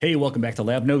Hey, welcome back to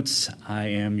Lab Notes. I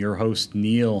am your host,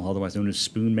 Neil, otherwise known as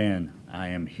Spoon Man. I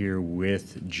am here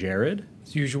with Jared.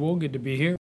 As usual, good to be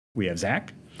here. We have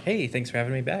Zach. Hey, thanks for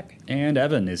having me back. And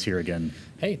Evan is here again.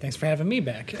 Hey, thanks for having me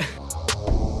back.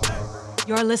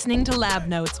 You're listening to Lab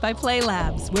Notes by Play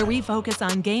Labs, where we focus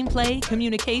on gameplay,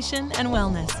 communication, and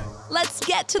wellness. Let's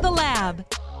get to the lab.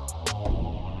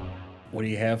 What do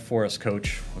you have for us,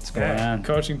 Coach? What's going on?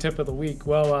 Coaching tip of the week.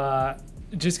 Well,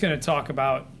 just going to talk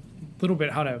about a little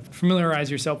bit how to familiarize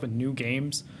yourself with new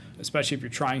games, especially if you're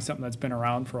trying something that's been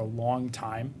around for a long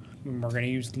time. And we're going to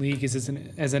use League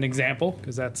as an example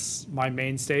because that's my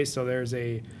mainstay. So there's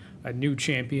a new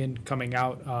champion coming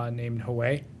out named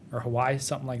Hawaii,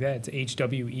 something like that. It's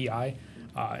HWEI.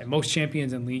 And most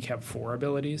champions in League have 4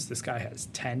 abilities. This guy has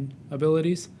 10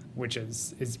 abilities, which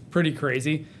is pretty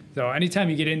crazy. So anytime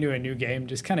you get into a new game,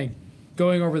 just kind of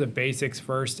going over the basics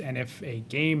first. And if a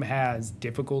game has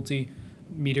difficulty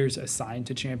meters assigned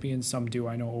to champions, some do.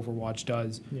 I know Overwatch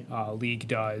does, League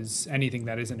does. Anything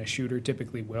that isn't a shooter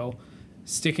typically will.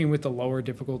 Sticking with the lower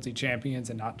difficulty champions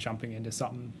and not jumping into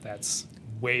something that's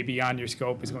way beyond your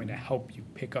scope is going to help you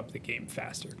pick up the game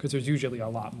faster, because there's usually a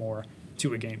lot more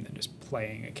to a game than just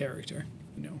playing a character.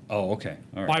 Oh, okay.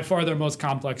 All right. By far their most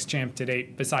complex champ to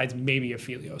date, besides maybe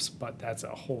Aphelios, but that's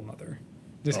a whole nother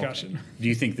discussion. Okay. Do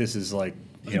you think this is like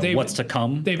what's to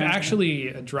come? They've actually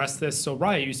addressed this. So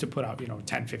Riot used to put out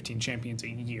 10, 15 champions a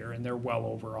year, and they're well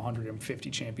over 150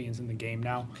 champions in the game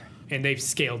now. Okay. And they've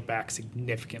scaled back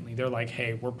significantly. They're like,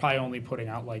 hey, we're probably only putting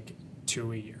out like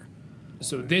 2 a year.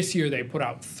 So this year they put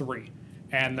out 3,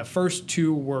 and the first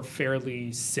 2 were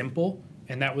fairly simple,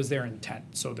 and that was their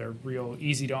intent. So they're real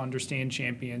easy to understand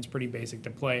champions, pretty basic to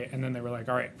play. And then they were like,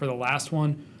 all right, for the last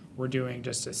one, we're doing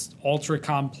just this ultra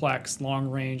complex,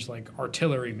 long range, like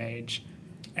artillery mage,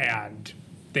 and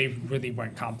they really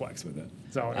went complex with it.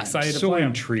 So excited to play. I'm so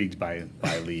intrigued by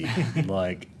League,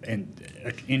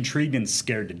 intrigued and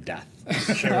scared to death.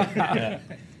 Sure. Yeah.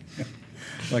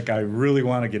 Like, I really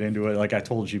want to get into it. Like I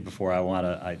told you before, I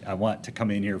want to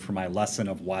come in here for my lesson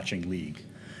of watching League,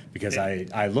 because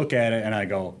I look at it and I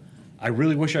go, I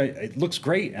really wish it looks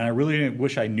great, and I really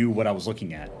wish I knew what I was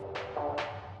looking at.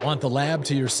 Want the lab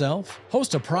to yourself?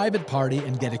 Host a private party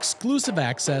and get exclusive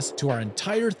access to our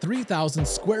entire 3,000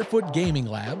 square foot gaming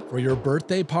lab for your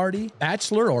birthday party,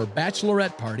 bachelor or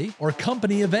bachelorette party, or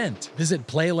company event. Visit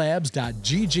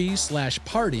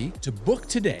playlabs.gg/party to book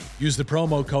today. Use the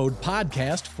promo code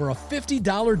podcast for a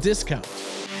 $50 discount.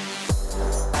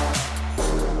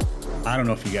 I don't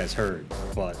know if you guys heard,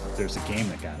 but there's a game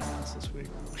that got announced this week.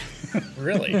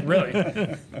 Really?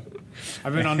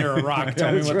 I've been under a rock.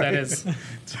 Tell me what that is.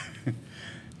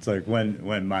 It's like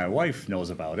when my wife knows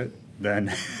about it,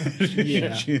 then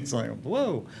she's like,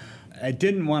 whoa. I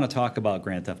didn't want to talk about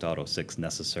Grand Theft Auto 6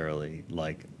 necessarily,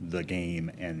 like the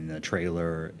game and the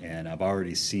trailer, and I've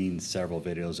already seen several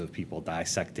videos of people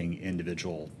dissecting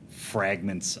individual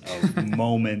fragments of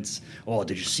moments. Oh,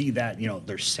 did you see that?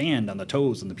 There's sand on the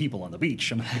toes and the people on the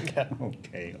beach. I'm like,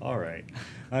 okay, all right,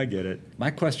 I get it.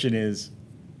 My question is,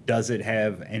 does it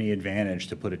have any advantage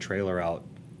to put a trailer out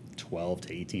 12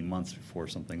 to 18 months before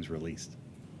something's released?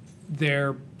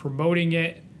 They're promoting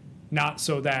it not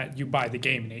so that you buy the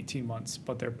game in 18 months,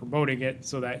 but they're promoting it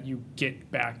so that you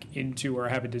get back into, or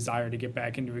have a desire to get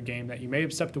back into, a game that you may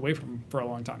have stepped away from for a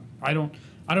long time. I don't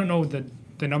know the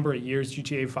number of years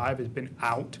GTA 5 has been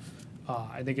out.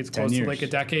 I think it's close to like a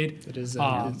decade. It is.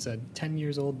 It's 10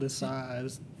 years old this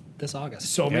August.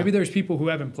 So maybe there's people who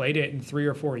haven't played it in 3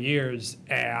 or 4 years,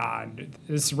 and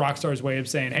this is Rockstar's way of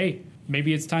saying, hey,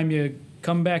 maybe it's time you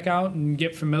come back out and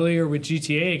get familiar with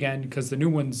GTA again, because the new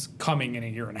one's coming in a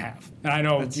year and a half. And I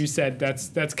know you said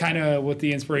that's kind of what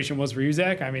the inspiration was for you,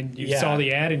 Zach. I mean, you saw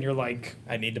the ad and you're like,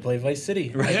 I need to play Vice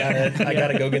City. Right. I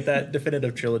gotta go get that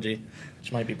definitive trilogy,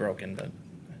 which might be broken, but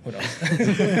who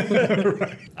knows?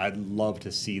 Right. I'd love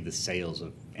to see the sales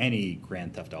of any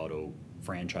Grand Theft Auto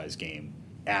franchise game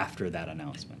after that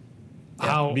announcement.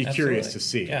 I'd be curious to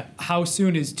see. Yeah. How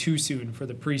soon is too soon for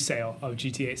the pre-sale of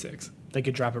GTA 6? They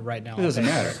could drop it right now. It doesn't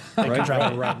matter. They could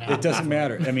drop it right now. It doesn't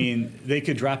matter. I mean, they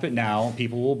could drop it now.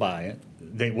 People will buy it.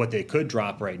 What they could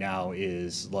drop right now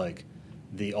is like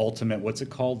the ultimate. What's it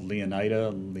called?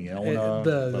 Leonida.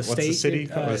 The state, the city?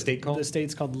 The state called? The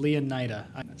state's called Leonida.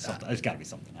 It's got to be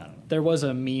something. I don't know. There was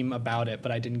a meme about it,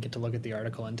 but I didn't get to look at the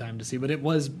article in time to see. But it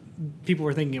was. People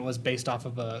were thinking it was based off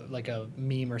of a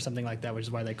meme or something like that, which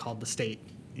is why they called the state.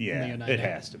 Yeah, Leonida. it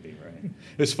has to be, right?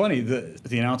 It's funny,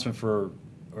 the announcement for,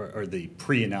 or the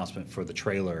pre-announcement for the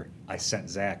trailer, I sent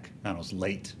Zach, and it was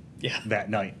late that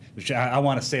night. Which I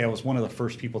want to say I was one of the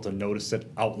first people to notice it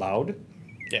out loud.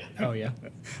 Yeah. Oh, yeah.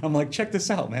 I'm like, check this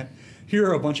out, man. here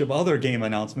are a bunch of other game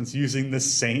announcements using the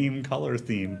same color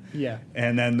theme. Yeah.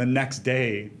 And then the next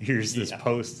day, here's this Yeah.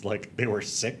 post, like they were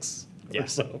 6 Yeah. or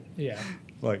so. Yeah.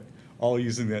 Like all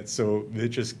using that. So it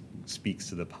just speaks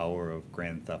to the power of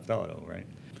Grand Theft Auto, right?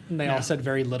 And they all said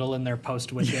very little in their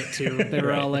post widget too. They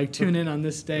were all like, "Tune in on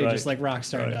this day," Right. just like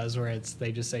Rockstar Right. does, where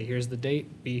they just say, "Here's the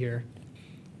date, be here."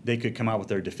 They could come out with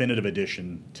their definitive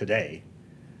edition today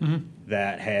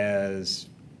that has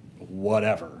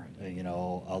whatever,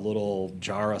 a little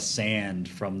jar of sand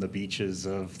from the beaches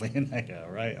of Leonega,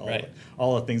 right?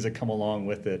 All the things that come along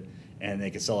with it, and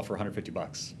they could sell it for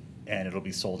 $150, and it'll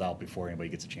be sold out before anybody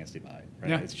gets a chance to buy it, right?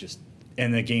 Yeah. It's just,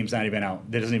 and the game's not even out.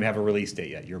 It doesn't even have a release date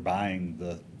yet. You're buying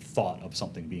the thought of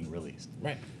something being released.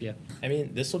 Right. Yeah. I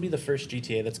mean, this will be the first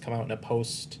GTA that's come out in a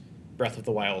post Breath of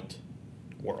the Wild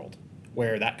world,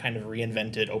 where that kind of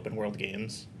reinvented open world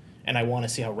games. And I want to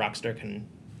see how Rockstar can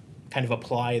kind of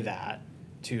apply that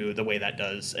to the way that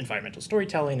does environmental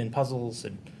storytelling and puzzles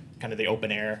and kind of the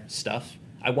open air stuff.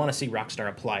 I want to see Rockstar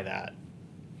apply that,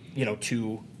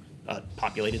 to a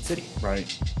populated city.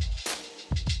 Right.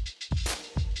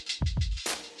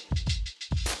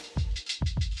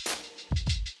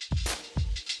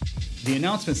 The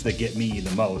announcements that get me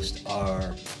the most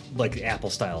are like the Apple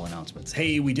style announcements.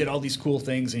 Hey, we did all these cool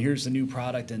things, and here's the new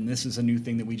product, and this is a new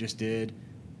thing that we just did,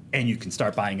 and you can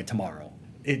start buying it tomorrow.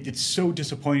 It's so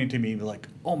disappointing to me. Like,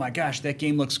 oh my gosh, that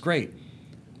game looks great.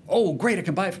 Oh, great, I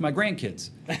can buy it for my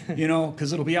grandkids,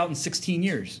 because it'll be out in 16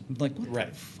 years. I'm like, what Right.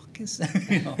 the fuck is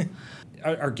that?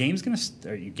 Are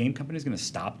game companies gonna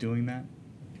stop doing that?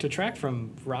 To track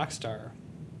from Rockstar,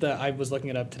 I was looking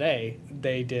it up today.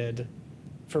 They did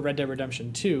for Red Dead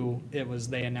Redemption 2.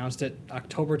 They announced it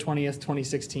October 20th,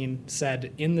 2016.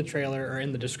 Said in the trailer or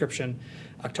in the description,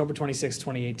 October 26th,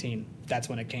 2018. That's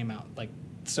when it came out.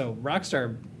 So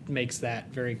Rockstar makes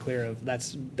that very clear.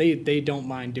 They don't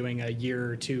mind doing a year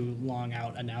or two long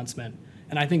out announcement.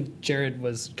 And I think Jared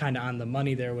was kind of on the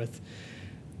money there with.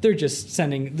 They're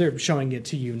showing it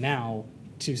to you now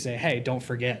to say, hey, don't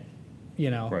forget.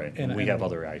 Right, and we have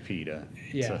other IP to,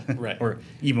 Yeah. Right. or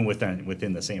even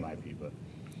within the same IP, but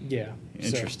Yeah.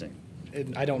 interesting.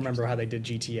 I don't remember how they did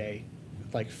GTA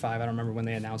 5. I don't remember when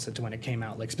they announced it to when it came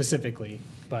out, specifically,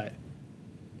 but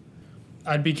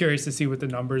I'd be curious to see what the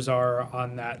numbers are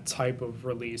on that type of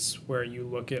release where you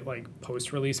look at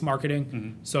post-release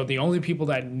marketing. So the only people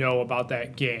that know about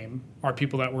that game are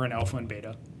people that were in alpha and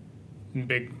beta. And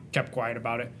Big kept quiet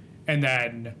about it. And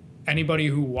then anybody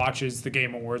who watches the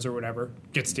Game Awards or whatever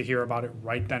gets to hear about it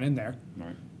right then and there.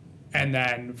 Right. And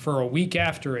then for a week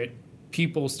after it,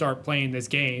 people start playing this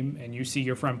game and you see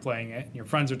your friend playing it and your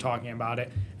friends are talking about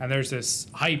it and there's this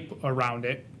hype around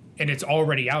it and it's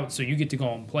already out, so you get to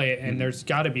go and play it, and there's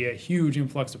got to be a huge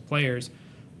influx of players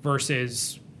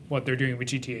versus what they're doing with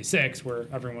GTA 6 where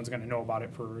everyone's going to know about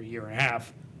it for a year and a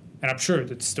half. And I'm sure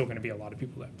there's still going to be a lot of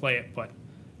people that play it, but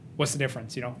what's the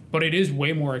difference, But it is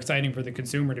way more exciting for the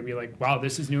consumer to be like, wow,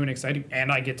 this is new and exciting,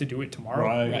 and I get to do it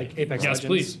tomorrow. Right. Apex Yes, Legends.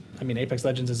 please. I mean, Apex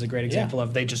Legends is a great example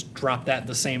of they just dropped that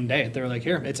the same day. They're like,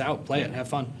 here, it's out, play it, have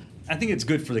fun. I think it's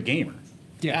good for the gamer,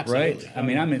 Yeah, Absolutely. right? I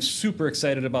mean, I'm super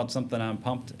excited about something. I'm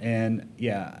pumped, and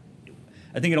yeah,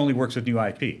 I think it only works with new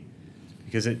IP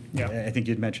because I think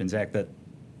you'd mentioned, Zach,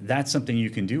 that's something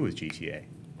you can do with GTA.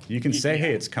 You can say,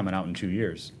 hey, it's coming out in 2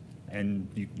 years, and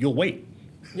you'll wait.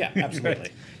 Yeah, absolutely.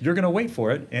 You're going to wait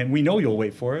for it, and we know you'll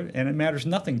wait for it, and it matters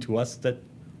nothing to us that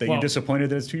Well- you're disappointed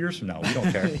that it's 2 years from now. We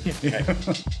don't care.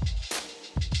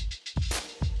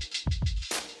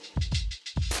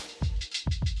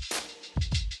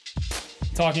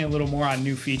 Talking a little more on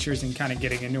new features and kind of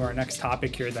getting into our next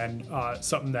topic here, then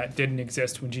something that didn't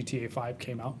exist when GTA 5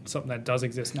 came out, something that does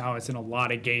exist now. It's in a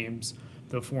lot of games,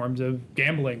 the forms of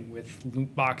gambling with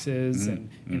loot boxes and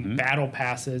battle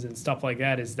passes and stuff like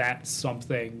that. Is that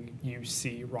something you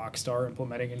see Rockstar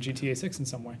implementing in GTA 6 in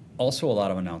some way? Also, a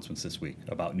lot of announcements this week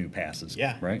about new passes.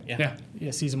 Yeah. Right? Yeah.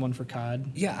 Yeah, season 1 for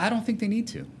COD. Yeah, I don't think they need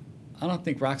to. I don't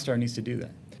think Rockstar needs to do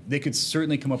that. They could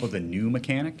certainly come up with a new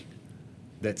mechanic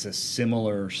that's a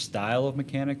similar style of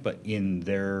mechanic, but in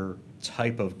their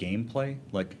type of gameplay.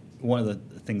 Like, one of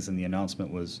the things in the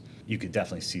announcement was you could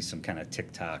definitely see some kind of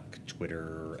TikTok,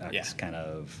 Twitter, X kind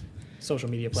of Social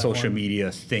media platform. social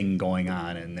media thing going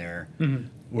on in there,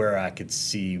 where I could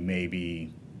see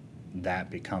maybe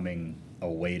that becoming a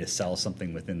way to sell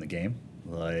something within the game.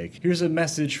 Like, here's a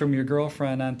message from your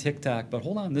girlfriend on TikTok, but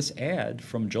hold on, this ad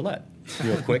from Gillette,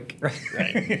 real quick.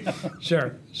 Right.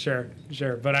 Sure.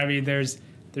 But I mean, there's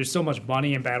so much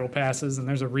money in battle passes, and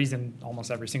there's a reason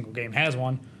almost every single game has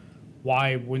one.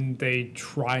 Why wouldn't they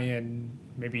try and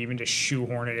maybe even just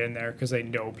shoehorn it in there because they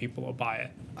know people will buy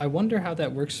it. I wonder how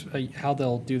that works, how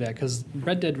they'll do that, because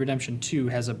Red Dead Redemption 2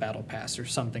 has a battle pass or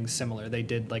something similar. They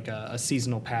did like a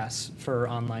seasonal pass for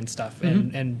online stuff,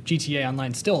 and GTA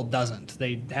Online still doesn't.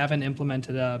 They haven't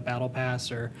implemented a battle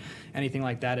pass or anything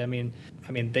like that. I mean,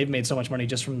 they've made so much money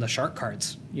just from the shark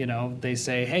cards. You know, they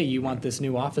say, hey, you want this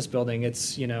new office building?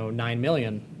 It's, you know, $9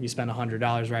 million. You spend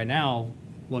 $100 right now,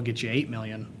 we'll get you $8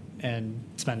 million. And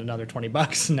spend another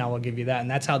 $20, and now we'll give you that. And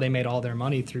that's how they made all their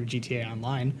money through GTA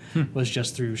Online, was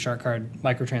just through shark card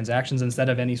microtransactions instead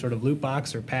of any sort of loot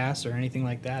box or pass or anything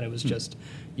like that. It was just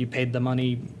you paid the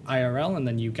money IRL, and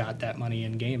then you got that money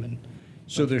in game. And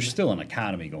So there's still an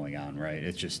economy going on, right?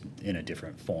 It's just in a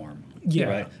different form. Yeah.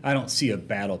 Right? I don't see a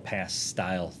battle pass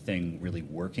style thing really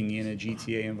working in a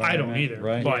GTA environment. I don't either.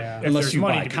 Right? But Yeah. if Unless there's you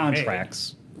money buy to be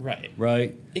contracts, Right.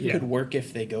 right? It Yeah. could work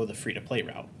if they go the free-to-play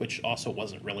route, which also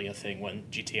wasn't really a thing when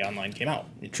GTA Online came out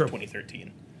in True.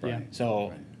 2013. Yeah. So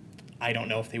Right. I don't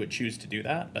know if they would choose to do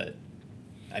that, but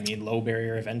I mean, low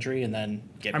barrier of entry and then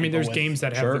get I mean, people there's with- games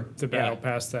that have Sure. the battle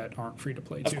Yeah. pass that aren't free to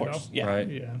play Of too, course, though, yeah. Right.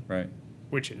 Yeah. Right.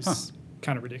 which is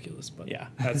kind of ridiculous. But Yeah.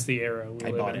 that's the era we I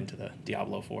live bought in. into the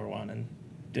Diablo 4 one and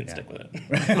didn't Yeah. stick with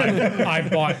it. I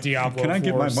bought Diablo Can I 4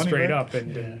 get my money straight back? up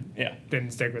and Yeah.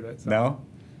 didn't stick with it. So. No?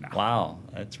 No. Wow,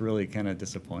 that's really kind of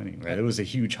disappointing, right? It was a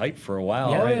huge hype for a while,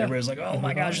 Yeah, right? yeah. Everybody was like, "Oh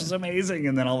my gosh, it's amazing!"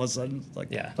 And then all of a sudden, it's like,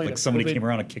 Yeah. like Played somebody it. came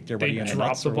around and kicked everybody They in the dropped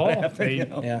nuts the or ball. whatever, They- you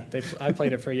know? Yeah. I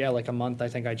played it for like a month. I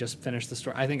think I just finished the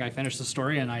story. I think I finished the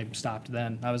story and I stopped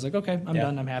then. I was like, okay, I'm Yeah.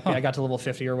 done. I'm happy. I got to level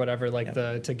 50 or whatever, like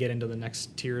to get into the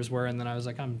next tiers were, and then I was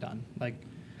like, I'm done. Like,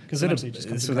 because Is it eventually it just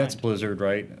comes so to that's grind. Blizzard,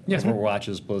 right? Yeah. Overwatch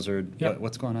is Blizzard. Yep.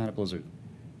 What's going on at Blizzard?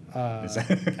 Is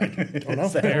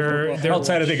that, They're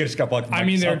outside of they just got bought by I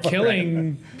mean, they're Microsoft, right?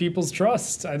 killing people's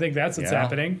trust. I think that's what's Yeah.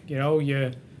 happening. You know,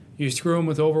 you screw them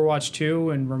with Overwatch 2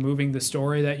 and removing the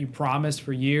story that you promised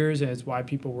for years, and it's why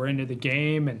people were into the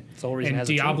game. And the whole reason it in has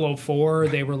a Diablo 4,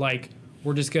 they were like,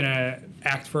 we're just going to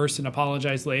act first and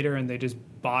apologize later, and they just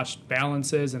botched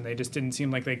balances, and they just didn't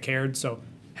seem like they cared. So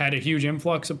had a huge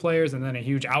influx of players and then a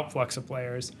huge outflux of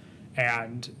players.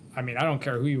 And, I mean, I don't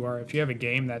care who you are. If you have a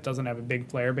game that doesn't have a big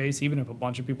player base, even if a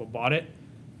bunch of people bought it,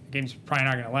 the game's probably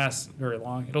not going to last very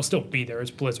long. It'll still be there.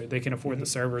 It's Blizzard. They can afford the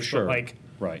servers. Sure. But, like,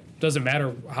 Right. doesn't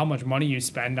matter how much money you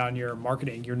spend on your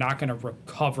marketing, you're not going to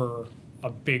recover a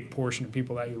big portion of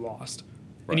people that you lost.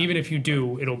 Right. And even if you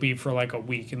do, it'll be for like a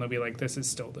week, and they'll be like, this is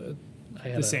still the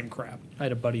same crap. I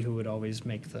had a buddy who would always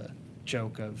make the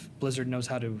joke of Blizzard knows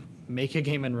how to make a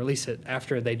game and release it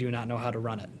after they do not know how to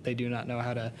run it. They do not know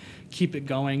how to keep it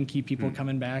going, keep people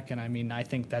coming back. And I mean, I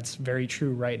think that's very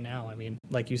true right now. I mean,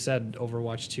 like you said,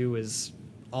 Overwatch 2 is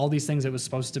all these things it was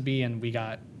supposed to be, and we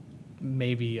got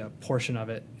maybe a portion of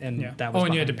it. And Yeah. that was Oh,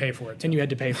 and you had to behind- pay for it, And you had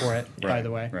to pay for it, by Right,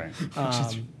 the way. right.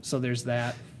 So there's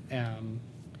that.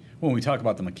 When we talk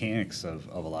about the mechanics of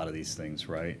a lot of these things,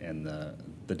 right, and the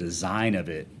design of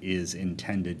it is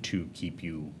intended to keep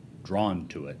you drawn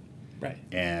to it. Right.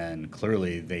 And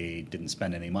clearly they didn't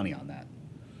spend any money on that,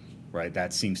 right?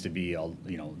 That seems to be,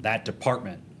 that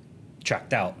department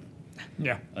checked out,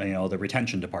 Yeah. the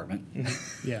retention department,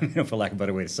 Yeah. for lack of a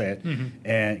better way to say it.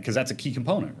 And because that's a key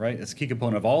component, right? It's a key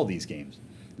component of all these games.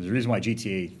 There's a reason why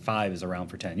GTA 5 is around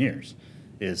for 10 years,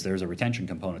 is there's a retention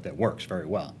component that works very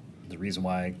well. The reason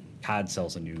why COD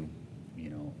sells a new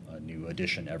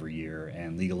edition every year,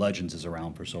 and League of Legends is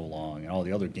around for so long, and all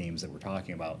the other games that we're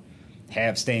talking about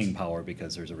have staying power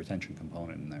because there's a retention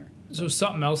component in there. So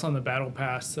something else on the battle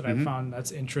pass that I found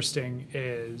that's interesting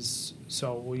is,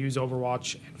 so we'll use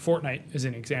Overwatch and Fortnite as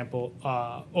an example.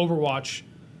 Overwatch,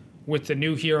 with the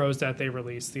new heroes that they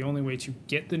release, the only way to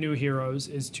get the new heroes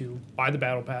is to buy the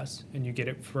battle pass, and you get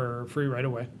it for free right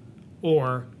away.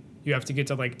 Or you have to get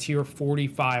to like tier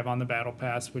 45 on the battle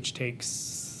pass, which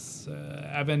takes,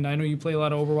 Evan, I know you play a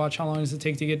lot of Overwatch. How long does it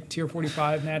take to get tier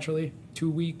 45 naturally? 2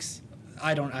 weeks?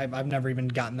 I've never even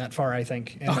gotten that far, I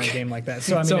think, in a game like that.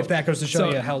 So, I mean, So- if that goes to show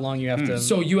so- you how long you have to.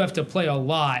 So you have to play a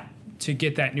lot to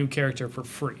get that new character for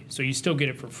free. So you still get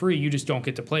it for free. You just don't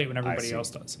get to play it when everybody see. else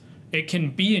does. It can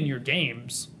be in your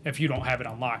games if you don't have it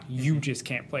unlocked. You just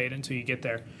can't play it until you get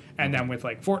there. And then with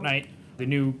like Fortnite, the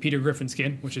new Peter Griffin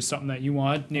skin, which is something that you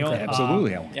want, Neil.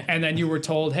 Absolutely, I want. And then you were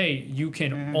told, hey, you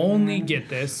can only get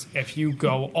this if you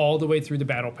go all the way through the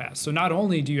battle pass. So not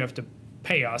only do you have to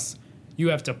pay us, you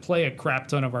have to play a crap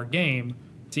ton of our game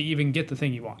to even get the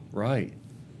thing you want. Right.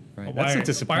 Why That's are- the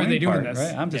disappointing why are they doing part, this?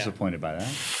 right? I'm Yeah. disappointed by that.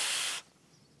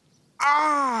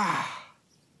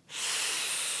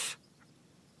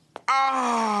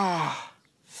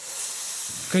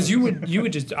 Because you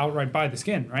would just outright buy the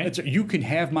skin, right? You can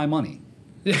have my money.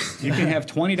 You can have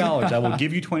 $20. I will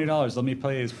give you $20. Let me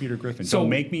play as Peter Griffin. So- Don't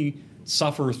make me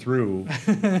suffer through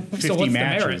 50 So what's matches. the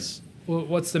merit? Well,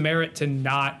 what's the merit to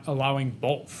not allowing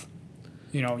both?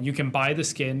 You know, you can buy the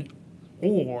skin,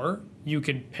 or you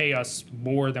can pay us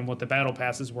more than what the battle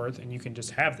pass is worth, and you can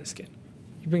just have the skin.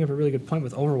 You bring up a really good point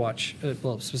with Overwatch,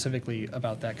 well, specifically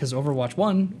about that, because Overwatch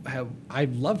 1, I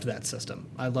loved that system.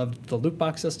 I loved the loot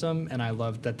box system, and I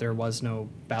loved that there was no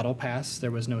battle pass.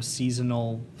 There was no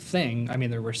seasonal thing. I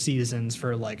mean, there were seasons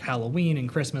for like Halloween and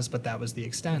Christmas, but that was the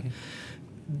extent.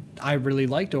 I really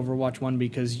liked Overwatch 1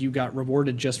 because you got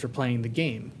rewarded just for playing the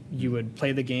game. You would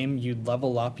play the game, you'd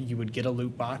level up, you would get a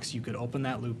loot box, you could open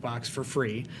that loot box for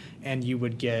free, and you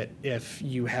would get, if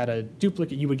you had a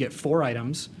duplicate, you would get 4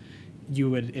 items. You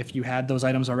would, if you had those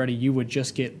items already, you would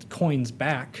just get coins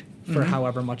back for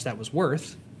however much that was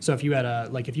worth. So if you had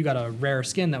if you got a rare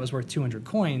skin that was worth 200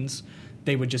 coins,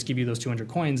 they would just give you those 200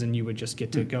 coins and you would just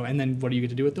get to go. And then what do you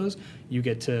get to do with those? You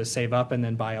get to save up and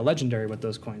then buy a legendary with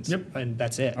those coins. Yep. And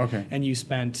that's it. Okay. And you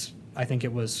spent, I think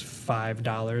it was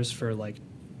 $5 for like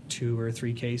 2 or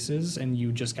 3 cases, and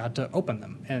you just got to open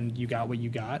them and you got what you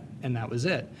got, and that was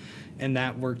it. And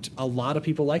that worked. A lot of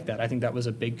people like that. I think that was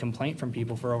a big complaint from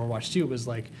people for Overwatch 2. It was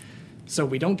like, so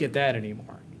we don't get that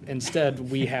anymore. Instead,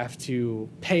 we have to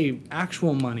pay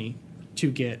actual money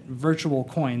to get virtual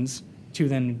coins to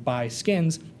then buy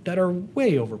skins that are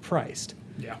way overpriced.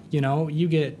 Yeah. You know, you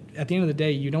get, at the end of the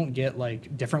day, you don't get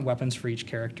like different weapons for each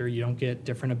character. You don't get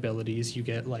different abilities. You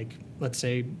get like, let's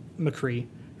say McCree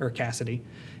or Cassidy,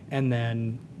 and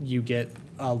then you get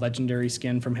a legendary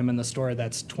skin from him in the store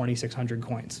that's 2,600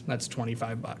 coins. That's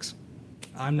 $25.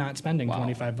 I'm not spending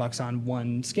 $25 on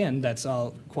one skin that's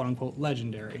all quote unquote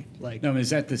legendary. Like, No, is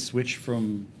that the switch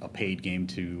from a paid game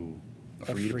to a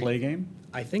free-to-play game?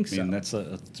 I think I so. mean, that's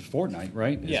it's Fortnite,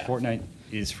 right? Yeah. Fortnite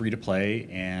is free to play,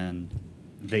 and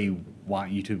they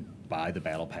want you to buy the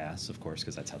battle pass, of course,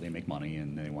 because that's how they make money,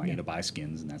 and they want you to buy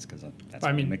skins, and that's because that's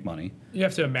how they make money. You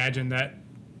have to imagine that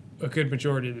a good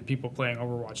majority of the people playing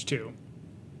Overwatch 2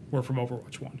 were from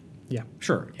Overwatch 1. Yeah.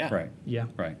 Sure. Yeah. Right. Yeah.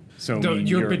 Right. So I So mean,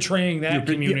 you're betraying that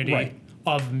community right.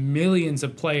 of millions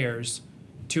of players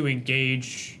to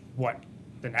engage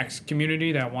the next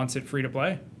community that wants it free to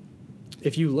play.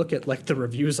 If you look at like the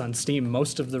reviews on Steam,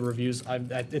 most of the reviews,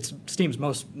 it's Steam's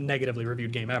most negatively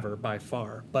reviewed game ever by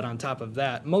far. But on top of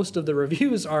that, most of the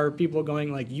reviews are people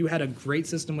going like, "You had a great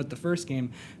system with the first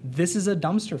game. This is a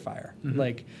dumpster fire."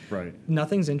 Like, Right.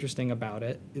 nothing's interesting about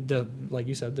it. Like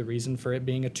you said, the reason for it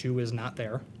being a 2 is not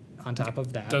there. On top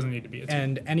of that, Doesn't need to be a 2.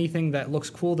 And anything that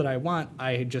looks cool that I want,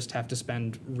 I just have to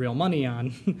spend real money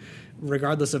on,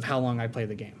 regardless of how long I play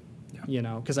the game. You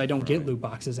know, because I don't get loot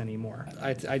boxes anymore.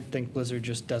 I think Blizzard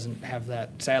just doesn't have that,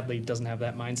 sadly, doesn't have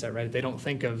that mindset, right? They don't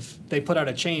think of, they put out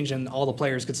a change and all the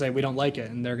players could say, we don't like it,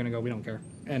 and they're going to go, we don't care.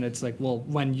 And it's like, well,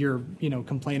 when you're,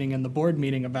 complaining in the board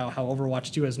meeting about how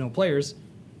Overwatch 2 has no players,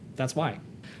 that's why.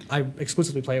 I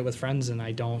exclusively play it with friends, and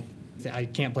I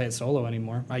can't play it solo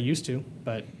anymore. I used to,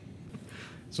 but...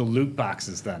 So loot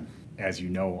boxes, then, as you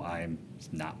know,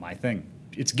 it's not my thing.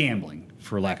 It's gambling,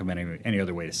 for lack of any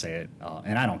other way to say it.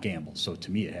 And I don't gamble, so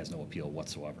to me it has no appeal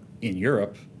whatsoever. In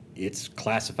Europe, it's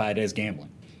classified as gambling.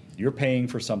 You're paying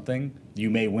for something, you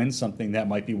may win something that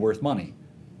might be worth money.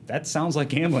 That sounds like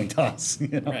gambling to us.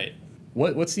 Right.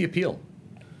 What's the appeal?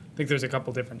 I think there's a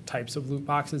couple different types of loot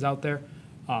boxes out there.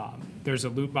 There's a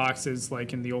loot boxes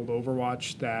like in the old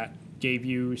Overwatch that gave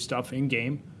you stuff in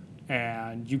game,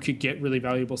 and you could get really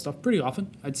valuable stuff pretty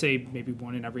often. I'd say maybe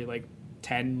 1 in every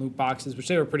 10 loot boxes, which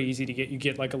they were pretty easy to get. You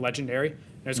get a legendary, and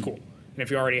it's cool. And if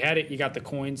you already had it, you got the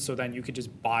coins, so then you could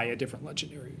just buy a different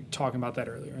legendary. We were talking about that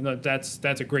earlier, and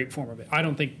that's a great form of it. I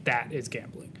don't think that is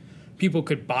gambling. People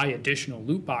could buy additional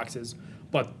loot boxes,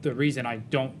 but the reason I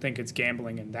don't think it's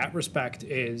gambling in that respect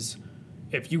is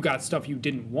if you got stuff you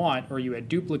didn't want or you had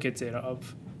duplicates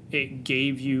of, it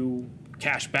gave you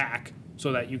cash back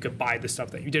so that you could buy the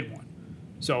stuff that you did want.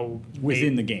 So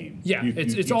Within the game? Yeah,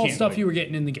 it's you all can't, stuff you were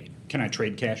getting in the game. Can I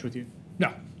trade cash with you?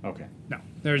 No, Okay. no,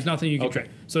 there's nothing you can Okay. trade.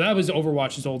 So that was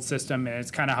Overwatch's old system, and it's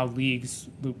kind of how League's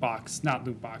not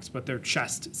loot box, but their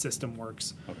chest system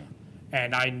works. Okay.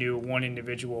 And I knew one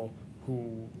individual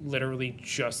who literally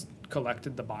just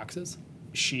collected the boxes.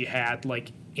 She had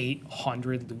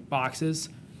 800 loot boxes,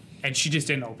 and she just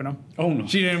didn't open them. Oh, no.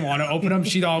 She didn't want to open them.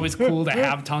 She thought it was cool to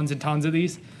have tons and tons of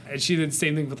these. And she did the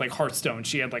same thing with Hearthstone.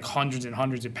 She had hundreds and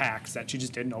hundreds of packs that she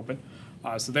just didn't open.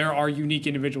 So there are unique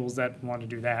individuals that want to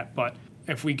do that. But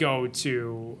if we go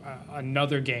to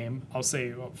another game, I'll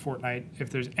say Fortnite, if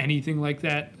there's anything like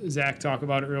that, Zach, talk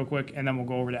about it real quick, and then we'll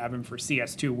go over to Evan for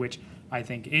CS2, which I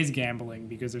think is gambling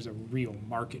because there's a real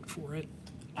market for it.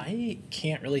 I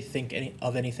can't really think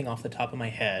of anything off the top of my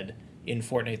head in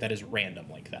Fortnite that is random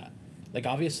like that. Like,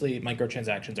 obviously,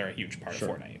 microtransactions are a huge part of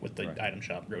Fortnite with the item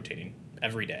shop rotating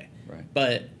every day. Right.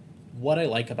 But what I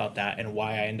like about that and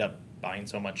why I end up buying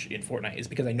so much in Fortnite is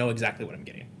because I know exactly what I'm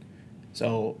getting.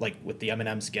 So, like, with the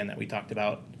M&M skin that we talked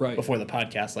about before the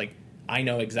podcast, like, I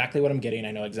know exactly what I'm getting.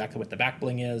 I know exactly what the back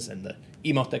bling is and the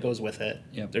emote that goes with it.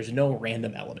 Yep. There's no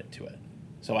random element to it.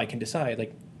 So I can decide,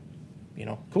 like,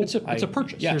 cool. It's a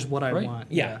purchase. Yeah. Here's what I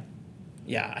want. Yeah.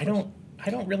 I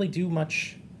don't really do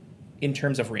much in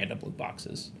terms of random loot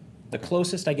boxes. The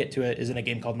closest I get to it is in a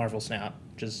game called Marvel Snap,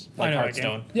 which is like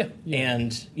Hearthstone. Yeah.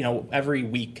 And, every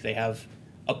week they have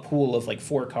a pool of like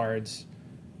 4 cards,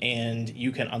 and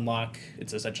you can unlock,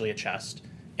 it's essentially a chest,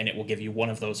 and it will give you one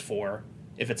of those 4.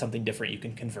 If it's something different, you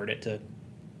can convert it to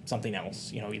something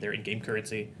else, either in-game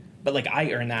currency. But, like,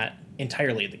 I earn that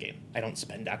entirely in the game. I don't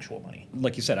spend actual money.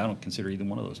 Like you said, I don't consider either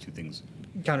one of those two things.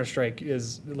 Counter-Strike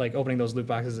is like opening those loot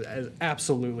boxes as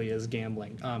absolutely is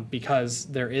gambling, because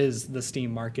there is the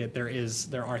Steam market.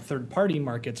 There are third-party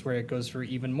markets where it goes for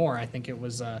even more. I think it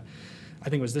was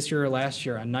this year or last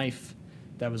year, a knife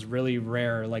that was really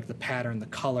rare, like the pattern, the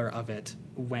color of it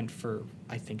went for,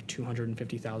 I think,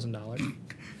 $250,000.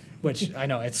 Which I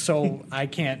know, it's so, I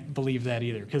can't believe that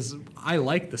either, because I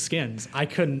like the skins. I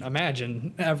couldn't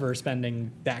imagine ever spending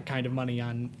that kind of money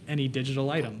on any digital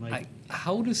item.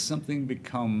 How does something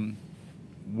become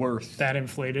worth That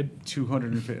inflated.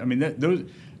 250? I mean, those.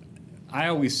 I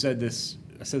always said this.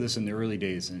 I said this in the early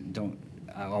days, and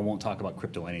I won't talk about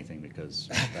crypto anything because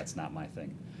that's not my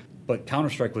thing. But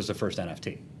Counter-Strike was the first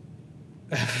NFT,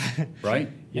 right?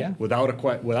 Yeah. Without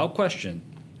question,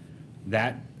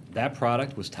 that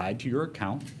product was tied to your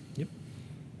account. Yep.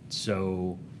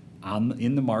 So,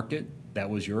 in the market, that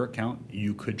was your account.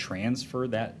 You could transfer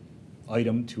that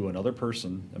item to another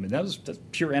person. I mean, that's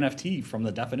pure NFT from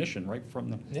the definition, right from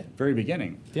the very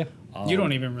beginning. Yeah. You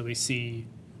don't even really see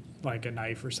like a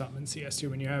knife or something in CS2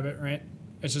 when you have it, right?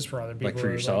 It's just for other people. Like for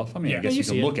yourself? I mean, yeah. I guess you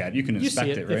can see look it. at it. You can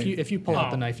inspect see it, right? If you pull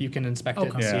out the Oh. knife, you can inspect it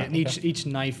and Okay. see Yeah. it. And each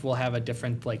knife will have a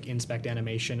different like inspect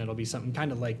animation. It'll be something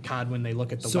kind of like COD when they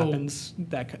look at the So- weapons,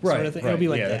 sort of thing. It'll be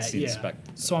like yeah, that. that's the Yeah.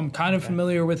 inspect. So I'm kind of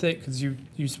familiar with it because you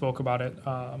spoke about it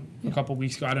a couple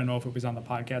weeks ago. I don't know if it was on the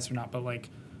podcast or not, but like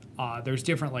there's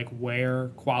different like wear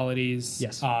qualities.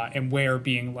 Yes. And wear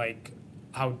being like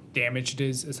how damaged it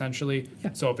is essentially.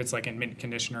 Yeah. So if it's like in mint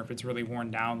condition or if it's really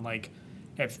worn down, like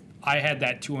if I had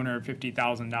that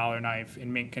 $250,000 knife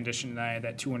in mint condition and I had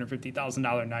that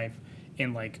 $250,000 knife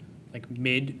in like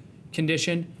mid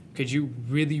condition, could you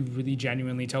really, really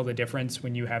genuinely tell the difference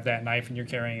when you have that knife and you're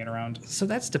carrying it around? So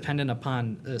that's dependent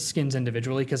upon skins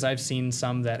individually, because I've seen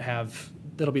some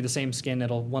that'll be the same skin.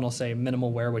 One will say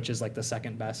minimal wear, which is like the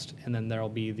second best, and then there'll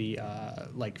be the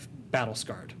like battle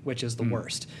scarred, which is the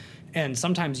worst. And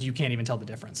sometimes you can't even tell the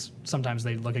difference. Sometimes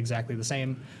they look exactly the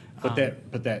same. But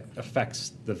that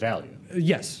affects the value,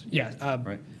 Yes, yeah.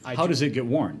 right? How does it get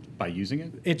worn? By using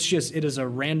it? It is a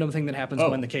random thing that happens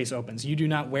Oh. when the case opens. You do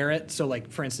not wear it. So,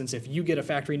 like, for instance, if you get a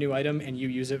factory new item and you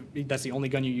use it, that's the only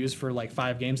gun you use for like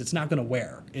 5 games, it's not going to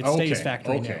wear. It stays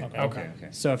factory new. Okay.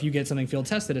 So if you get something field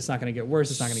tested, it's not going to get worse.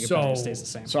 It's not going to get better. It So- stays the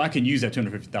same. So I can use that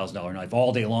 $250,000 knife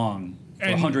all day long for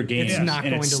And 100 games, it's not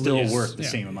and going it's to still lose. worth the Yeah.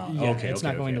 same amount. Yeah, okay, it's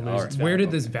not going to lose All its right. Where did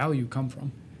Okay. this value come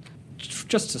from?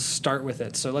 Just to start with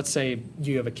it, so let's say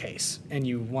you have a case and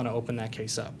you want to open that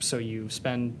case up. So you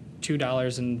spend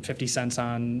 $2.50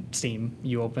 on Steam.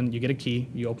 You get a key,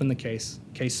 you open the case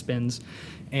spins,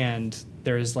 and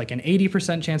there's like an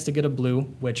 80% chance to get a blue,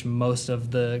 which most of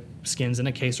the skins in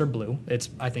a case are blue.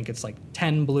 I think it's like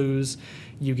 10 blues.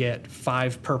 You get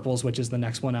 5 purples, which is the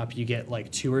next one up. You get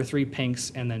like 2 or 3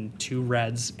 pinks and then 2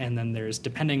 reds. And then there's,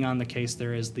 depending on the case,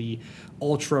 there is the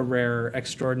ultra rare,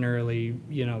 extraordinarily,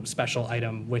 special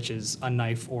item, which is a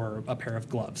knife or a pair of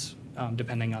gloves,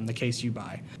 depending on the case you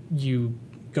buy. You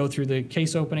go through the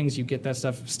case openings, you get that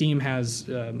stuff. Steam has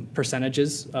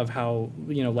percentages of how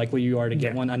likely you are to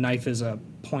get one. A knife is a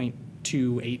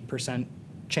 0.28%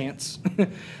 chance,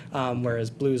 whereas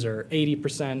blues are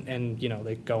 80%, and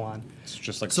they go on. It's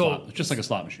just like So- just like a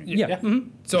slot machine. Yeah. Mhm.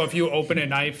 So if you open a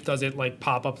knife, does it like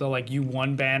pop up the like you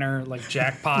won banner, like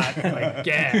jackpot, like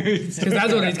yeah? Because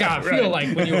that's what it's got to feel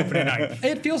like when you open a knife.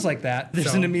 It feels like that.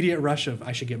 There's So- an immediate rush of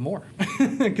I should get more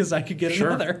because I could get Sure.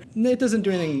 another. It doesn't do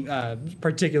anything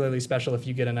particularly special if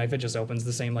you get a knife. It just opens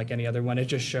the same like any other one. It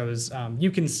just shows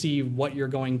you can see what you're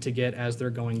going to get as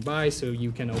they're going by, so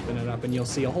you can open it up and you'll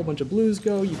see a whole bunch of blues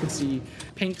go. You can see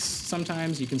pinks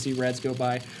sometimes. You can see reds go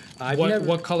by.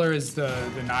 What color is the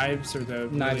knives or the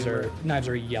Knives really knives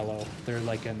are yellow. They're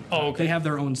like an. Oh, okay. They have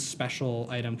their own special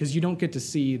item because you don't get to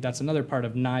see. That's another part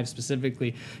of knives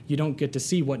specifically. You don't get to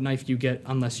see what knife you get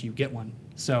unless you get one.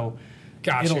 So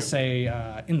Got it'll you.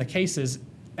 say in the cases,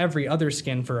 every other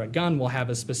skin for a gun will have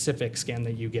a specific skin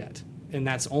that you get, and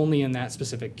that's only in that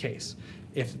specific case.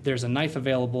 If there's a knife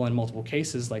available in multiple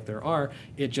cases, like there are,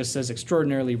 it just says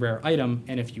extraordinarily rare item,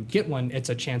 and if you get one, it's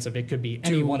a chance of it could be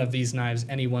any one of these knives,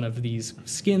 any one of these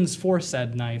skins for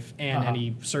said knife, and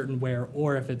any certain wear,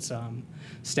 or if it's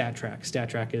stat track. Stat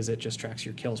track is it just tracks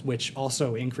your kills, which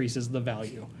also increases the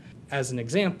value. As an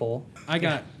example, I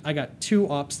got 2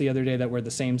 ops the other day that were the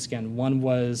same skin. One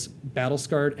was battle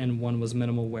scarred and one was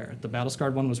minimal wear. The battle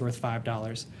scarred one was worth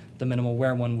 $5. The minimal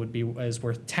wear one is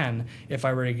worth 10. If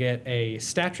I were to get a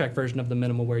stat track version of the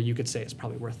minimal wear, you could say it's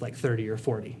probably worth like 30 or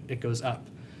 40. It goes up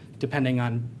depending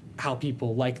on how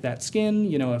people like that skin,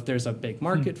 if there's a big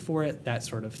market for it, that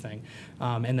sort of thing.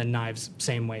 And then knives,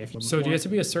 same way. So do you have to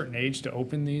be a certain age to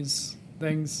open these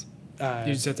things?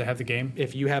 You just have to have the game?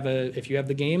 If you have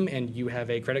the game and you have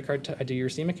a credit card tied to your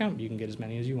Steam account, you can get as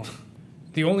many as you want.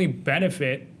 The only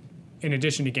benefit, in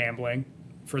addition to gambling,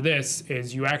 for this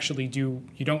is you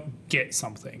don't get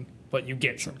something, but you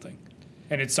get something.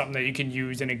 And it's something that you can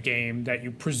use in a game that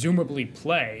you presumably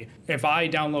play. If I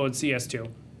download CS2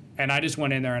 and I just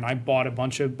went in there and I bought a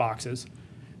bunch of boxes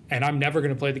and I'm never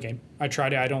going to play the game, I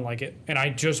tried it, I don't like it, and I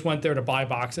just went there to buy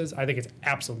boxes, I think it's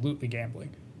absolutely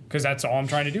gambling. Because that's all I'm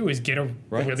trying to do is get a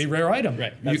really rare item.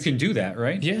 Right. You can do that,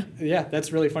 right? Yeah. Yeah,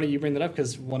 that's really funny you bring that up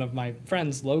because one of my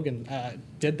friends, Logan,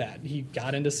 did that. He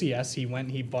got into CS. He went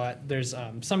and he bought. There's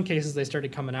some cases they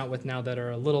started coming out with now that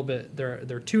are a little bit. They're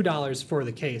 $2 for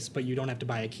the case, but you don't have to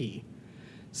buy a key.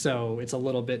 So it's a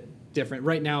little bit different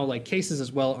right now. Like cases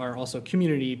as well are also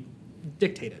community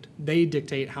dictated. They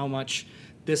dictate how much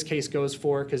this case goes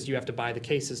for because you have to buy the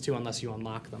cases too unless you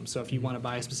unlock them. So if you want to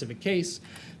buy a specific case.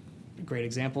 Great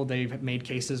example, they've made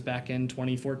cases back in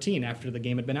 2014 after the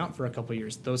game had been out for a couple of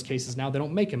years. Those cases now, they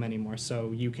don't make them anymore.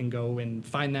 So you can go and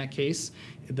find that case.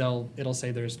 It'll say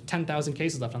there's 10,000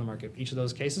 cases left on the market. Each of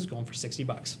those cases going for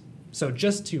 $60. So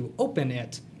just to open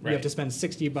it, you have to spend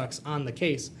 $60 on the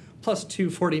case plus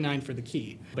 $249 for the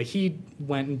key. But he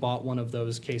went and bought one of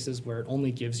those cases where it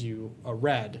only gives you a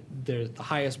red. The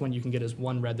highest one you can get is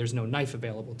 1 red. There's no knife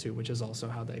available too, which is also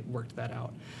how they worked that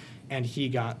out. And he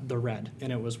got the red,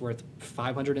 and it was worth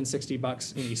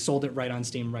 $560, and he sold it right on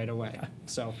Steam right away.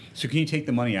 So can you take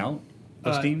the money out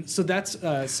of Steam? So that's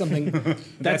something.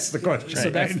 That's the question. So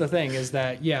that's the thing is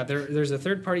that there's a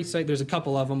third-party site. There's a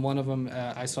couple of them. One of them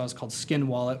I saw is called Skin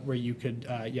Wallet, where you could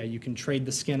you can trade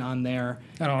the skin on there.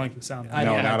 I don't like the sound. I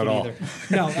No, don't not like at it all. either.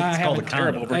 No, I haven't.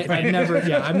 terrible.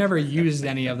 I've never used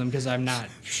any of them because I'm not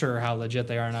sure how legit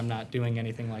they are, and I'm not doing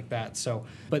anything like that. So,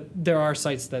 but there are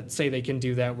sites that say they can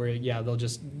do that, where they'll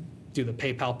just do the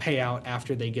PayPal payout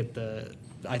after they get the.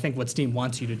 I think what Steam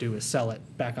wants you to do is sell it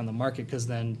back on the market because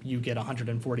then you get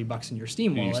 $140 in your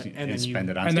Steam wallet, and then you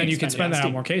spend it on And Steam. then you can spend that on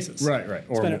Steam. more cases. Right.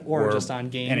 Spend it, or just on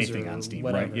games anything or on Steam,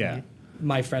 whatever. right? Yeah.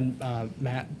 My friend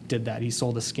Matt did that. He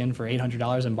sold a skin for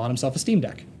 $800 and bought himself a Steam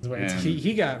Deck. Yeah.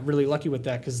 He got really lucky with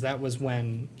that because that was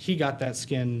when he got that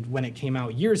skin when it came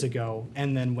out years ago,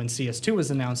 and then when CS2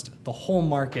 was announced, the whole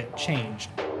market changed.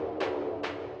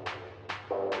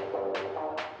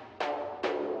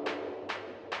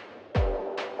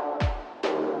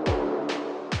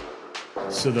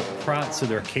 So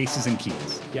there are cases and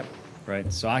keys. Yep.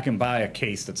 Right. So I can buy a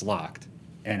case that's locked,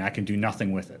 and I can do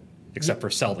nothing with it except for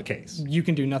sell the case. You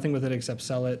can do nothing with it except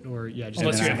sell it, or just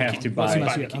Unless you have to buy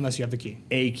unless you have the key.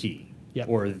 a key. Yep.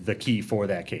 Or the key for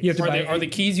that case. You have to buy Are the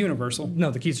keys universal?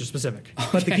 No, the keys are specific.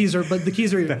 But the keys are That's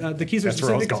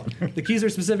where I was specific. going. The keys are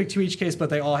specific to each case, but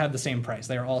they all have the same price.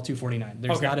 They are all $249.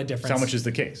 There's Okay. not a So difference. how much is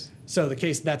the case? So the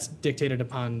case that's dictated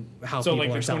upon how So people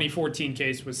like the are selling. 2014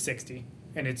 case was 60,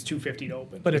 and it's 250 to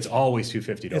open. But It's always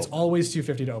 $250 to it's open. always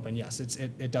 $250 to open. Yes,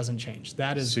 it doesn't change.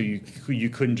 That is So you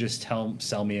couldn't just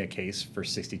sell me a case for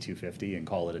 $62.50 and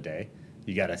call it a day.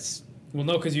 You got to. Well,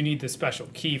 no, because you need the special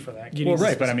key for that. You Key. need Well, the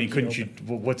right, but I mean, specific couldn't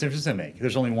key you? What's the difference does it make?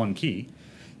 There's only one key.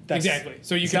 Exactly.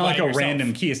 So you It's can not buy like it a yourself.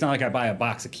 random key. It's not like I buy a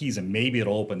box of keys and maybe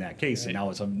it'll open that case, and now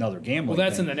it's another gambling. Well,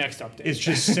 that's thing. in the next update. It's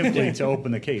just simply to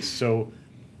open the case. So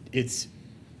it's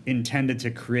intended to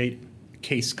create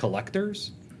case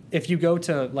collectors If you go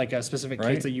to like a specific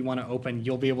Right. case that you want to open,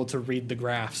 you'll be able to read the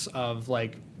graphs of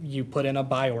like you put in a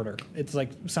buy order. It's like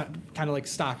kind of like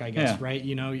stock, I guess, Yeah. right?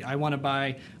 You know, I want to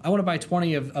buy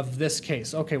 20 of this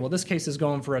case. Okay, well this case is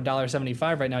going for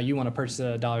 $1.75 right now. You want to purchase it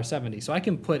at $1.70. So I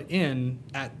can put in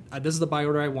at this is the buy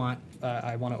order I want.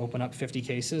 I want to open up 50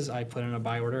 cases. I put in a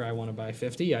buy order. I want to buy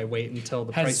 50. I wait until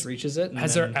the price reaches it. And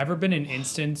Has then- there ever been an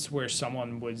instance where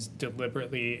someone was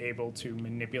deliberately able to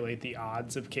manipulate the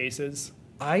odds of cases?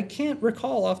 I can't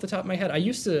recall off the top of my head.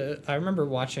 I remember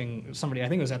watching somebody, I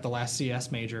think it was at the last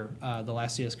CS major, the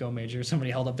last CSGO major, somebody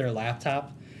held up their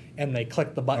laptop and they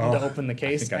clicked the button to open the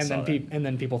case, think I saw that. and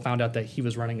then people found out that he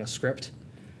was running a script.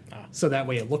 So that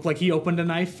way it looked like he opened a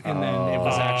knife, and then it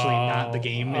was actually not the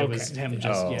game. It was him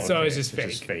just, yeah. So it's just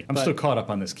It's fake. I'm still caught up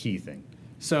on this key thing.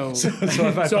 So, So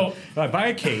if I, So- if I buy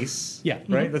a case, Yeah.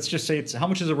 right? Let's just say it's how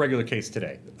much is a regular case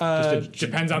today?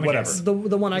 Depends on the whatever. case. the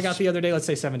one I got the other day, let's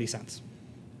say 70 cents.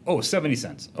 Oh, 70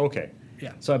 cents. Okay.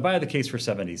 Yeah. So I buy the case for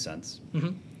 70 cents.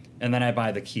 And then I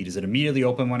buy the key. Does it immediately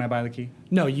open when I buy the key?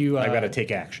 No, you. I got to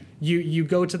take action. You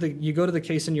go to the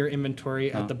case in your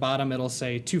inventory. At the bottom, it'll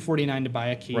say $2.49 to buy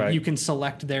a key. Right. You can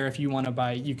select there if you want to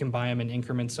buy. You can buy them in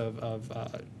increments of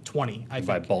 20. I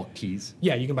Buy think. bulk keys.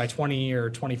 Yeah, you can buy 20 or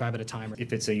 25 at a time.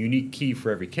 If it's a unique key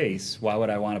for every case, why would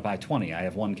I want to buy 20? I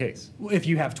have one case. If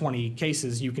you have 20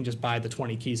 cases, you can just buy the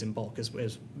 20 keys in bulk.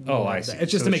 Oh, I see.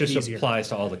 It's just So to make it it just easier. applies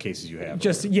to all the cases you have.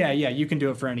 Just yeah, you can do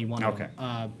it for any one of Okay.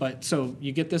 them. But so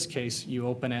you get this case, you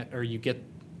open it, or you get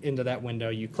into that window,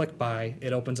 you click buy,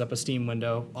 it opens up a Steam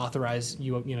window, authorize,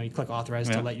 you click authorize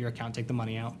Yeah. to let your account take the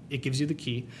money out. It gives you the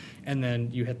key, and then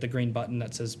you hit the green button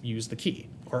that says use the key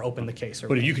or open the case. Or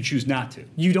But you could choose not to.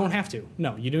 you don't have to.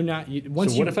 No, you do not.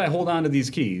 Once So what if I hold on to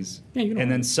these keys Yeah, you don't and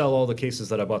then want sell all the cases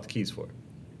that I bought the keys for?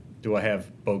 Do I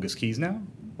have bogus keys now?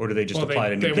 Or do they just Well, apply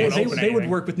they to new won't cases? open they would anything.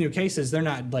 work with new cases. They're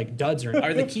not like duds or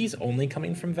Are the keys only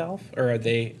coming from Valve, or are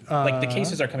they like the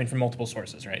cases are coming from multiple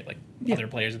sources, right? Like other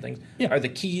players and things. Yeah. Are the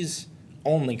keys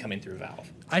only coming through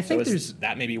Valve? I think is there's-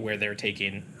 that may be where they're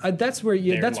taking. That's where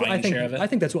you. Their That's what I lion's think. share of it? I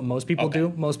think that's what most people Okay.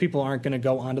 do. Most people aren't going to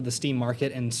go onto the Steam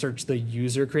market and search the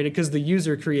user created because the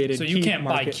user created. So you key can't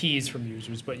buy market. keys from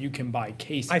users, but you can buy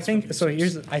cases. I think from so.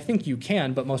 users. I think you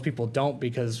can, but most people don't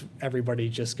because everybody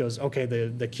just goes, okay,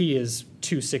 the key is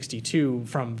 262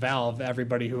 from Valve.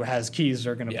 Everybody who has keys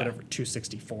are going to put Yeah. it for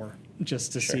 264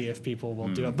 just to see if people will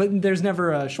Hmm. do it. But there's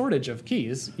never a shortage of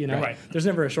keys, you know. Right. There's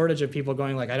never a shortage of people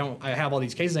going like, I have all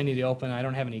these cases I need to open. I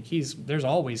don't have any keys. There's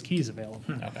always keys available.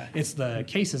 Okay. It's the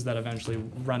cases that eventually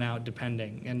run out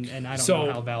depending, and I don't So-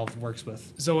 know how Valve works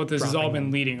with. So what this has all dropping been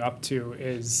them. leading up to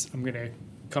is I'm gonna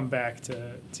come back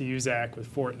to you, Zach,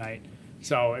 with Fortnite.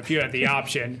 So if you had the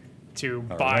option to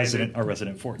buy Our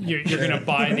resident Fortnite. you're gonna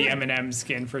buy the M&M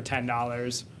skin for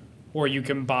 $10, or you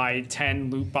can buy 10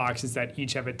 loot boxes that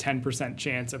each have a 10%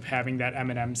 chance of having that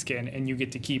M&M skin, and you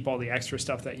get to keep all the extra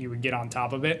stuff that you would get on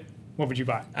top of it. What would you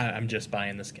buy? I'm just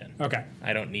buying the skin. Okay.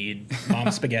 I don't need mom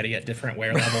spaghetti at different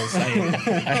wear levels.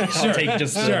 I'll take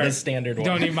just the standard You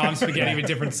one. don't need mom spaghetti with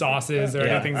different sauces or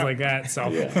Yeah. things like that. So,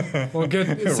 well,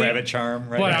 good. See, Rabbit charm,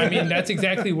 right? But I mean, that's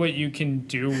exactly what you can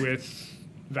do with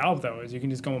Valve, though, is you can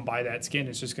just go and buy that skin.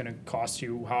 It's just going to cost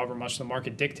you however much the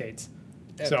market dictates.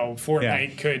 So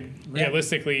Fortnite could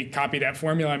realistically copy that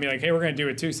formula and be like, hey, we're going to do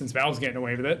it too since Valve's getting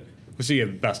away with it. So you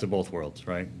have the best of both worlds,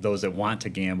 right? Those that want to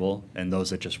gamble and those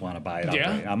that just want to buy it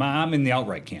Yeah. outright. I'm in the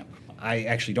outright camp. I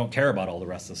actually don't care about all the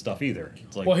rest of the stuff either.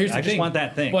 It's like, Well, here's the I thing. just want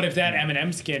that thing. But if that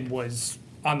M&M skin was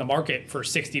on the market for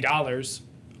 $60,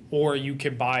 or you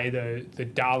could buy the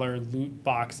dollar loot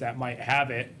box that might have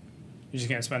it, you're just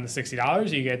going to spend the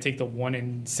 $60, or you got to take the 1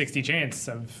 in 60 chance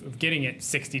of getting it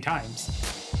 60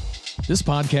 times. This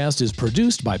podcast is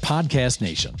produced by Podcast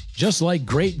Nation. Just like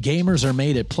great gamers are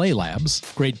made at Play Labs,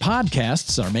 great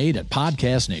podcasts are made at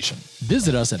Podcast Nation.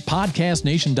 Visit us at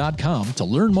podcastnation.com to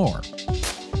learn more.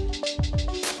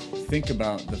 Think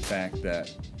about the fact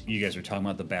that you guys are talking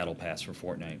about the battle pass for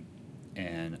Fortnite,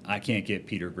 and I can't get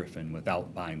Peter Griffin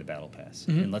without buying the battle pass.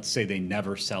 Mm-hmm. And let's say they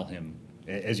never sell him.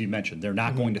 As you mentioned, they're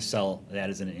not going to sell that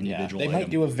as an Yeah, individual they item. might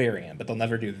do a variant, but they'll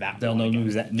never do that. They'll one again. never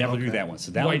do that. Never do that one.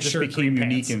 So that White one just shirt, became green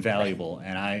unique pants. and valuable.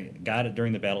 And I got it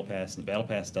during the battle pass. And the battle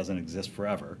pass doesn't exist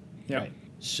forever. Yep. Right.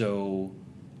 So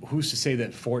who's to say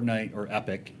that Fortnite or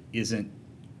Epic isn't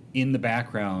in the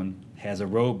background, has a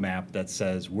roadmap that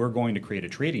says we're going to create a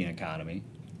trading economy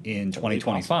in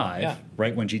 2025, possible, yeah.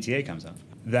 right when GTA comes out,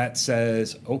 that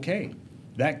says, okay,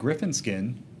 that Griffin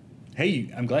skin,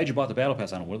 hey, I'm glad you bought the battle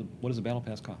pass on it. What does the battle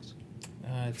pass cost?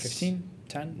 It's 15,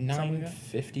 10, something like that?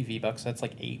 950 V-Bucks. That's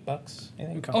like $8, I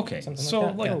think. Okay, Something so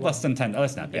like that. Yeah. less than 10.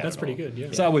 That's not bad. That's at pretty all. good, yeah.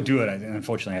 So I would do it, and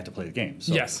unfortunately, I have to play the game.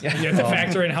 So. Yes. You have to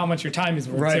factor in how much your time is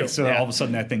worth, Right. too. So all of a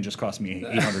sudden, that thing just cost me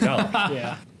 $800.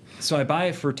 Yeah. So I buy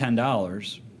it for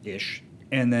 $10 ish,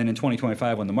 and then in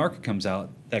 2025, when the market comes out,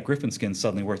 that Griffin skin's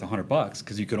suddenly worth $100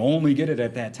 because you could only get it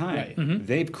at that time. Right.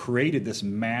 They've created this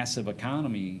massive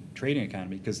trading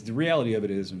economy, because the reality of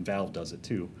it is, and Valve does it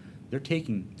too,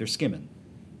 they're skimming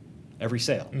every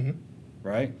sale,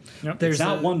 right? Yep. It's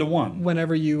not one-to-one.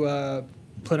 Whenever you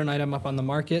put an item up on the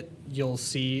market, you'll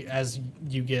see as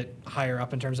you get higher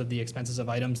up in terms of the expenses of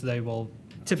items, they will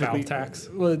typically Valve tax.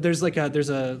 Well, there's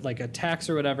a tax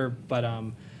or whatever, but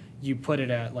you put it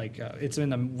at it's in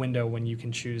the window when you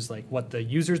can choose like what the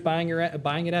user's buying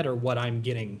it at or what I'm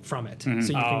getting from it. So you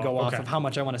can go off okay. of how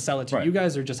much I want to sell it to Right. you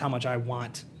guys or just how much I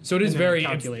want. So it is And then very,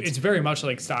 calculates. it's very much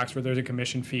like stocks where there's a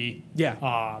commission fee. Yeah.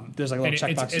 There's like a little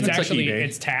and checkbox. it's It's like actually, eBay.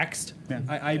 it's taxed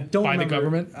I don't by the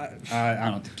remember- government. I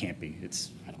don't think it can't be.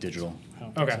 It's digital.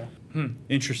 Okay.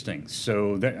 Interesting.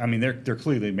 So they're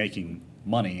clearly making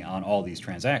money on all these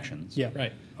transactions. Yeah.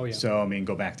 Right. Oh yeah. So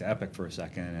go back to Epic for a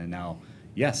second, and now,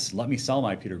 yes, let me sell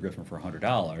my Peter Griffin for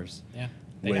 $100. Yeah.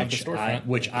 They have the storefront.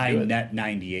 Which They I can do it. net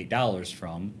 $98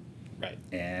 from, Right.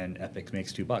 and Epic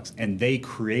makes $2, and they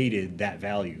created that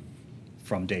value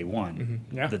from day one.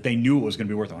 Yeah. That they knew it was going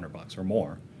to be worth $100 or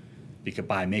more, because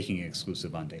by making it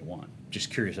exclusive on day one. Just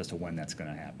curious as to when that's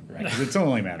going to happen, right? 'Cause it's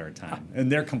only a matter of time,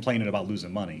 and they're complaining about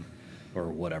losing money, or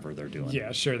whatever they're doing.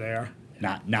 Yeah, sure they are.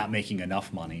 Not making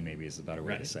enough money, maybe is the better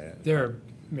way to Right. say it. They're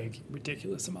making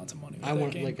ridiculous amounts of money with I that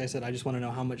want, game. like I said, I just want to know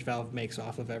how much Valve makes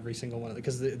off of every single one of them,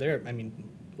 because there,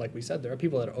 like we said, there are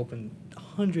people that open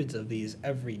hundreds of these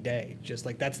every day. Just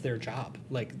like that's their job.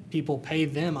 Like people pay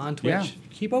them on Twitch. Yeah.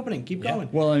 Keep opening, keep going.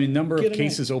 Well, number Get of it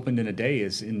cases opened in a day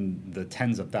is in the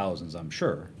tens of thousands, I'm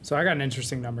sure. So I got an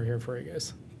interesting number here for you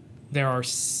guys. There are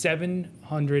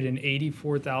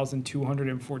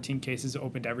 784,214 cases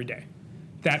opened every day.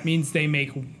 That means they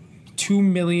make $2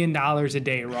 million a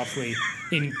day, roughly,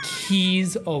 in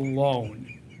keys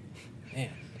alone. Man.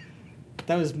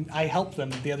 I helped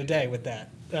them the other day with that.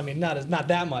 I mean, not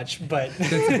that much, but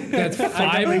That's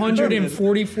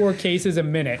 544 cases a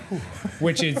minute,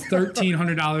 which is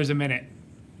 $1,300 a minute.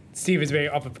 Steve is very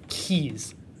up of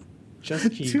keys.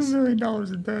 just keys. $2 million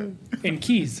a day. In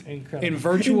keys. Incredible. In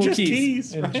virtual Just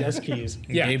keys. And just keys.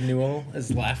 Yeah. Gabe Newell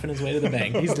is laughing his way to the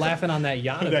bank. He's laughing on that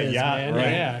yacht of his, man.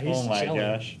 right? Yeah, he's Oh my chilling.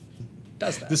 gosh.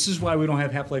 Does that? This is why we don't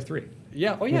have Half-Life 3.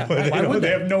 Yeah. Oh yeah. They, Why would they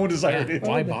they? have no desire to.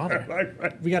 Why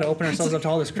bother? We got to open ourselves up to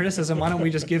all this criticism. Why don't we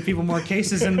just give people more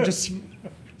cases and just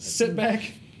sit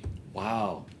back?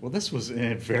 Wow. Well, this was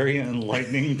a very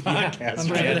enlightening podcast.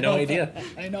 I had no idea.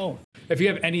 I know. If you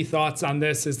have any thoughts on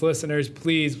this as listeners,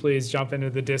 please jump into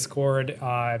the Discord.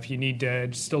 If you need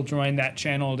to still join that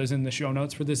channel, it is in the show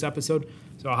notes for this episode.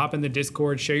 So hop in the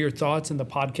Discord, share your thoughts in the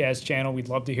podcast channel. We'd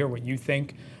love to hear what you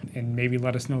think, and maybe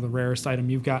let us know the rarest item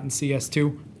you've got in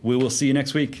CS2. We will see you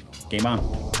next week. Game on.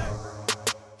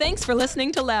 Thanks for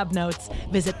listening to Lab Notes.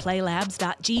 Visit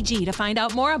playlabs.gg to find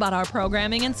out more about our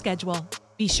programming and schedule.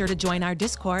 Be sure to join our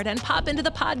Discord and pop into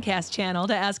the podcast channel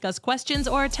to ask us questions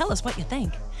or tell us what you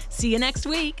think. See you next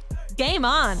week. Game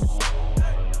on!